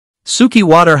Suki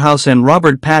Waterhouse and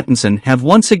Robert Pattinson have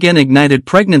once again ignited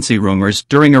pregnancy rumors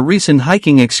during a recent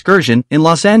hiking excursion in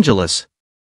Los Angeles.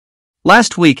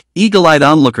 Last week, eagle-eyed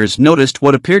onlookers noticed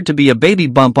what appeared to be a baby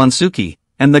bump on Suki,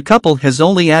 and the couple has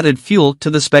only added fuel to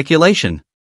the speculation.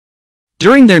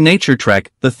 During their nature trek,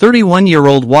 the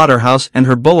 31-year-old Waterhouse and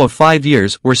her beau of 5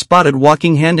 years were spotted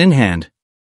walking hand in hand.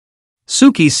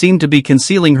 Suki seemed to be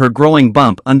concealing her growing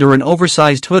bump under an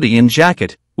oversized hoodie and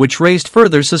jacket, which raised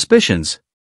further suspicions.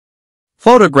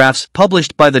 Photographs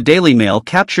published by the DailyMail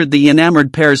captured the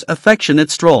enamored pair's affectionate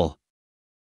stroll.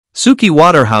 Suki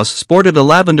Waterhouse sported a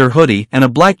lavender hoodie and a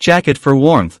black jacket for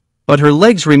warmth, but her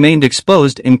legs remained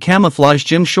exposed in camouflage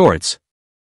gym shorts.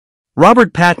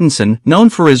 Robert Pattinson,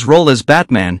 known for his role as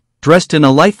Batman, dressed in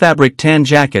a light fabric tan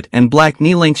jacket and black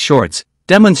knee-length shorts,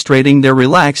 demonstrating their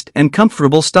relaxed and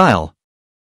comfortable style.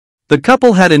 The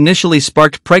couple had initially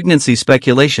sparked pregnancy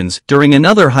speculations during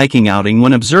another hiking outing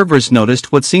when observers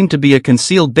noticed what seemed to be a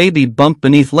concealed baby bump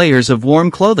beneath layers of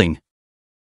warm clothing.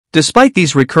 Despite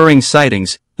these recurring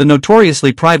sightings, the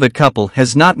notoriously private couple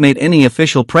has not made any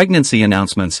official pregnancy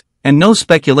announcements, and no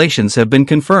speculations have been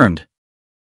confirmed.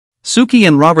 Suki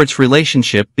and Robert's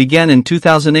relationship began in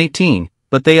 2018,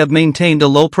 but they have maintained a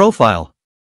low profile.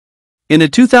 In a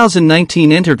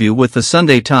 2019 interview with the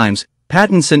Sunday Times,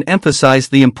 Pattinson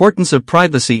emphasized the importance of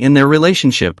privacy in their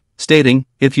relationship, stating,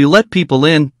 "If you let people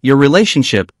in your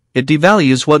relationship, it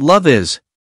devalues what love is."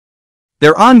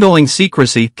 Their ongoing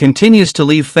secrecy continues to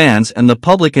leave fans and the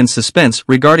public in suspense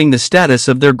regarding the status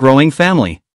of their growing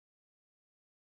family.